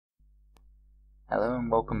Hello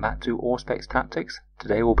and welcome back to Auspex Tactics.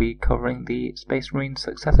 Today we'll be covering the Space Marine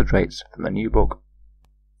Successor traits from the new book.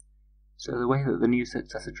 So the way that the new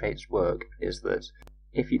Successor traits work is that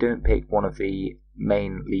if you don't pick one of the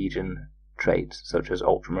main Legion traits, such as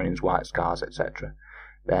Ultramarines, White Scars, etc.,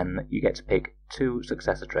 then you get to pick 2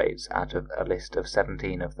 Successor traits out of a list of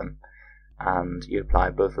 17 of them, and you apply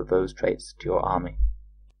both of those traits to your army.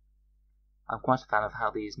 I'm quite a fan of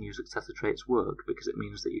how these new Successor traits work because it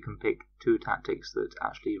means that you can pick 2 tactics that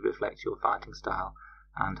actually reflect your fighting style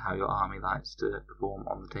and how your army likes to perform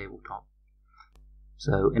on the tabletop.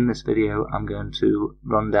 So in this video I'm going to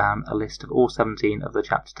run down a list of all 17 of the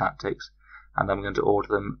chapter tactics, and I'm going to order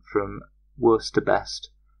them from worst to best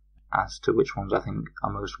as to which ones I think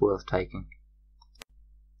are most worth taking.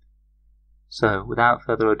 So without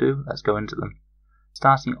further ado, let's go into them.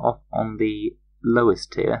 Starting off on the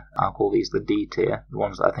lowest tier, I'll call these the D tier, the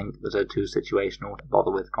ones that I think that are too situational to bother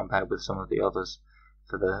with compared with some of the others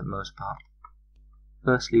for the most part.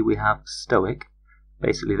 Firstly, we have Stoic.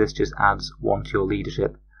 Basically this just adds 1 to your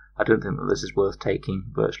leadership. I don't think that this is worth taking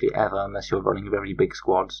virtually ever unless you're running very big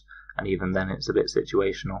squads, and even then it's a bit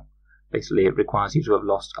situational. Basically it requires you to have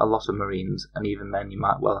lost a lot of Marines, and even then you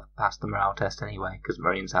might well have passed the morale test anyway, because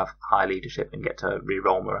Marines have high leadership and get to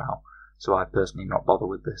re-roll morale, so I personally not bother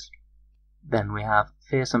with this. Then we have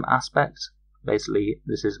Fearsome Aspect. Basically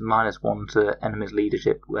this is -1 to enemy's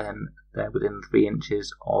leadership when they're within 3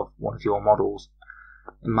 inches of one of your models.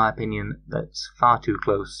 In my opinion, that's far too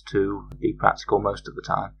close to be practical most of the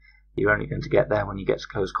time. You're only going to get there when you get to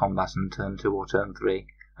close combat in turn 2 or turn 3,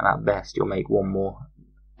 and at best you'll make 1 more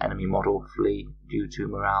enemy model flee due to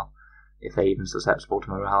morale, if they're even susceptible to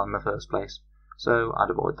morale in the first place, so I'd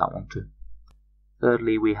avoid that one too.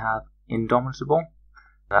 Thirdly, we have Indomitable.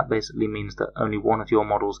 That basically means that only 1 of your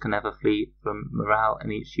models can ever flee from morale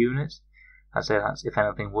in each unit. I'd say that's if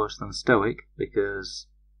anything worse than Stoic, because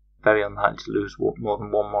very unlikely to lose more than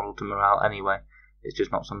 1 model to morale anyway. It's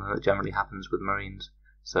just not something that generally happens with Marines,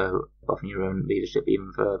 so buffing your own leadership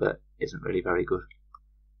even further isn't really very good.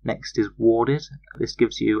 Next is Warded. This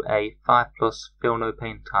gives you a 5+ Feel No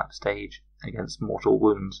Pain type stage against mortal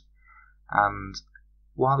wounds, and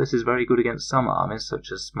while this is very good against some armies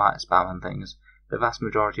such as Smite Spam and things, the vast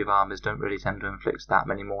majority of armies don't really tend to inflict that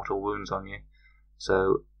many mortal wounds on you.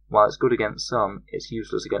 So while it's good against some, it's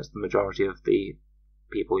useless against the majority of the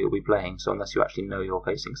people you'll be playing, so unless you actually know you're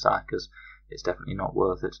facing Psychers, it's definitely not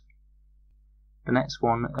worth it. The next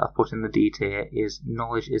one I've put in the D tier is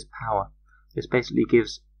Knowledge is Power. This basically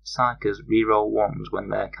gives Psychers reroll 1s when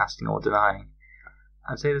they're casting or denying.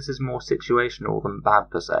 I'd say this is more situational than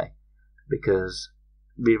bad per se, because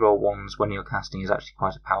reroll 1s when you're casting is actually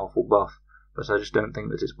quite a powerful buff, but I just don't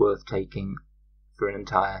think that it's worth taking for an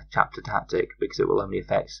entire chapter tactic, because it will only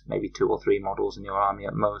affect maybe 2 or 3 models in your army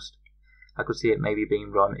at most. I could see it maybe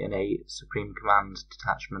being run in a Supreme Command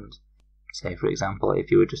detachment. Say for example,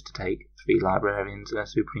 if you were just to take 3 Librarians in a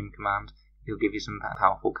Supreme Command, it'll give you some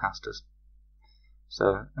powerful casters.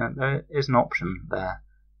 So there is an option there,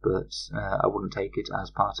 but I wouldn't take it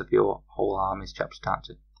as part of your whole army's chapter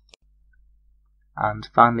tactic. And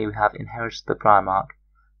finally we have Inherit the Primarch.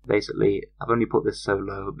 Basically, I've only put this so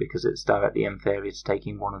low because it's directly inferior to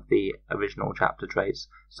taking one of the original chapter traits,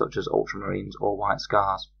 such as Ultramarines or White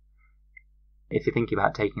Scars. If you're thinking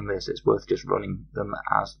about taking this, it's worth just running them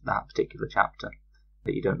as that particular chapter,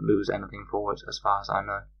 that you don't lose anything for it as far as I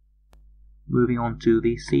know. Moving on to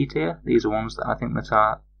the C tier, these are ones that I think that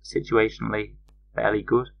are situationally fairly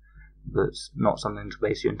good, but not something to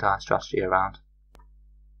base your entire strategy around.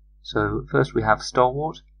 So first we have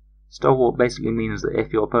Stalwart. Stalwart basically means that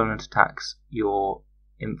if your opponent attacks your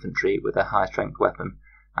infantry with a high strength weapon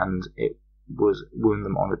and it was wound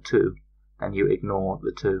them on a 2, then you ignore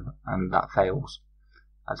the 2 and that fails.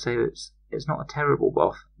 I'd say it's not a terrible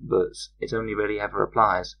buff, but it only really ever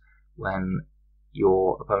applies when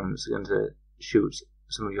your opponent's going to shoot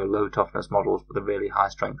some of your low toughness models with a really high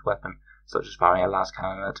strength weapon, such as firing a las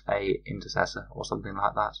cannon at a intercessor or something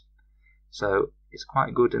like that. So it's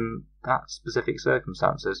quite good in that specific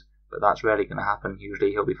circumstances, but that's rarely going to happen.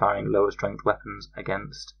 Usually he'll be firing lower strength weapons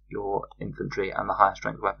against your infantry and the higher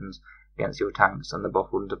strength weapons against your tanks, and the buff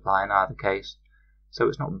wouldn't apply in either case. So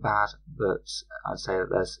it's not bad, but I'd say that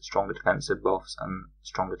there's stronger defensive buffs and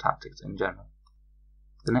stronger tactics in general.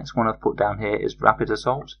 The next one I've put down here is Rapid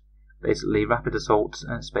Assault. Basically, Rapid Assault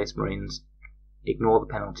Space Marines ignore the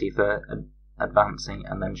penalty for advancing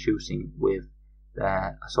and then shooting with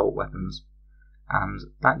their assault weapons, and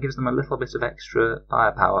that gives them a little bit of extra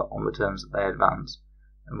firepower on the turns that they advance,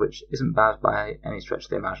 which isn't bad by any stretch of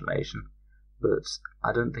the imagination, but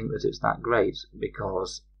I don't think that it's that great,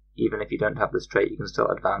 because even if you don't have this trait, you can still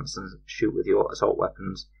advance and shoot with your assault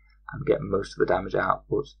weapons and get most of the damage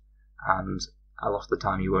output, and a lot of the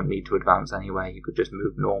time you won't need to advance anyway. You could just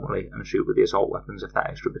move normally and shoot with the assault weapons if that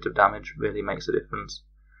extra bit of damage really makes a difference.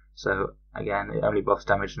 So again, it only buffs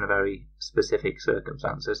damage in a very specific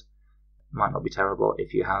circumstances. It might not be terrible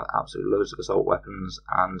if you have absolute loads of assault weapons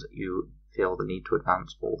and you feel the need to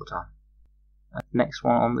advance all the time. Next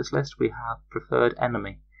one on this list we have Preferred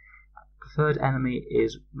Enemy. Preferred Enemy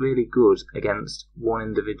is really good against one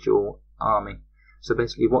individual army. So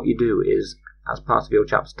basically what you do is, as part of your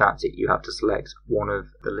chapter tactic, you have to select one of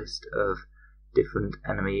the list of different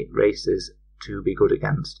enemy races to be good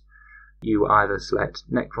against. You either select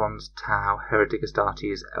Necrons, Tau, Heretic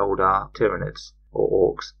Astartes, Eldar, Tyranids,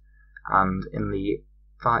 or Orcs, and in the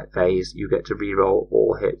fight phase you get to reroll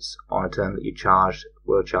all hits on a turn that you charged,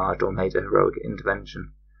 were charged, or made a heroic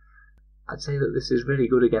intervention. I'd say that this is really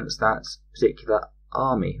good against that particular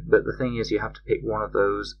army, but the thing is you have to pick one of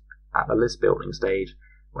those at the list building stage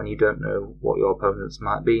when you don't know what your opponents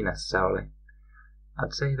might be necessarily.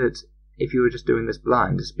 I'd say that if you were just doing this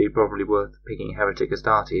blind, it'd be probably worth picking Heretic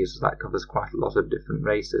Astartes, as that covers quite a lot of different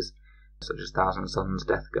races, such as Thousand Suns,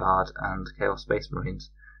 Death Guard, and Chaos Space Marines.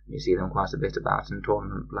 You see them quite a bit about in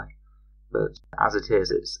tournament play. But as it is,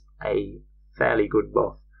 it's a fairly good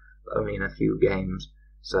buff, but only in a few games,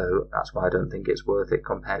 so that's why I don't think it's worth it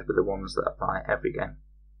compared with the ones that apply every game.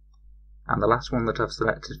 And the last one that I've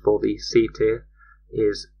selected for the C tier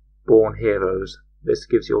is Born Heroes. This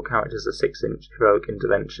gives your characters a 6-inch heroic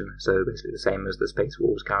intervention, so basically the same as the Space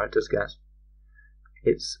Wolves characters get.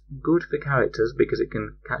 It's good for characters because it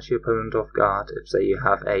can catch your opponent off guard if, say, you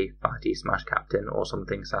have a fighty smash captain or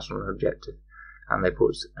something sat on an objective and they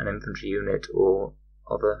put an infantry unit or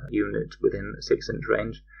other unit within 6-inch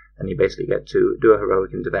range, then you basically get to do a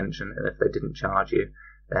heroic intervention, and if they didn't charge you,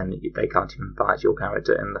 then they can't even fight your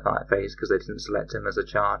character in the fight phase because they didn't select him as a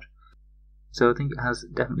charge. So I think it has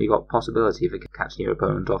definitely got possibility for catching your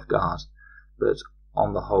opponent off guard, but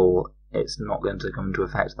on the whole it's not going to come into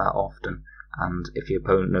effect that often, and if your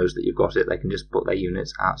opponent knows that you've got it, they can just put their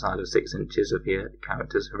units outside of 6 inches of your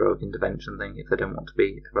character's heroic intervention thing if they don't want to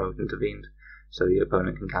be heroic intervened, so your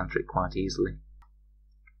opponent can counter it quite easily.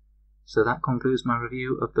 So that concludes my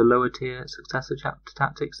review of the lower tier Successor chapter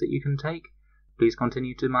tactics that you can take. Please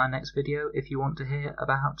continue to my next video if you want to hear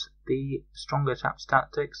about the stronger chapter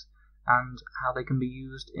tactics and how they can be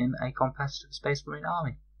used in a competitive Space Marine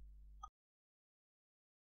army.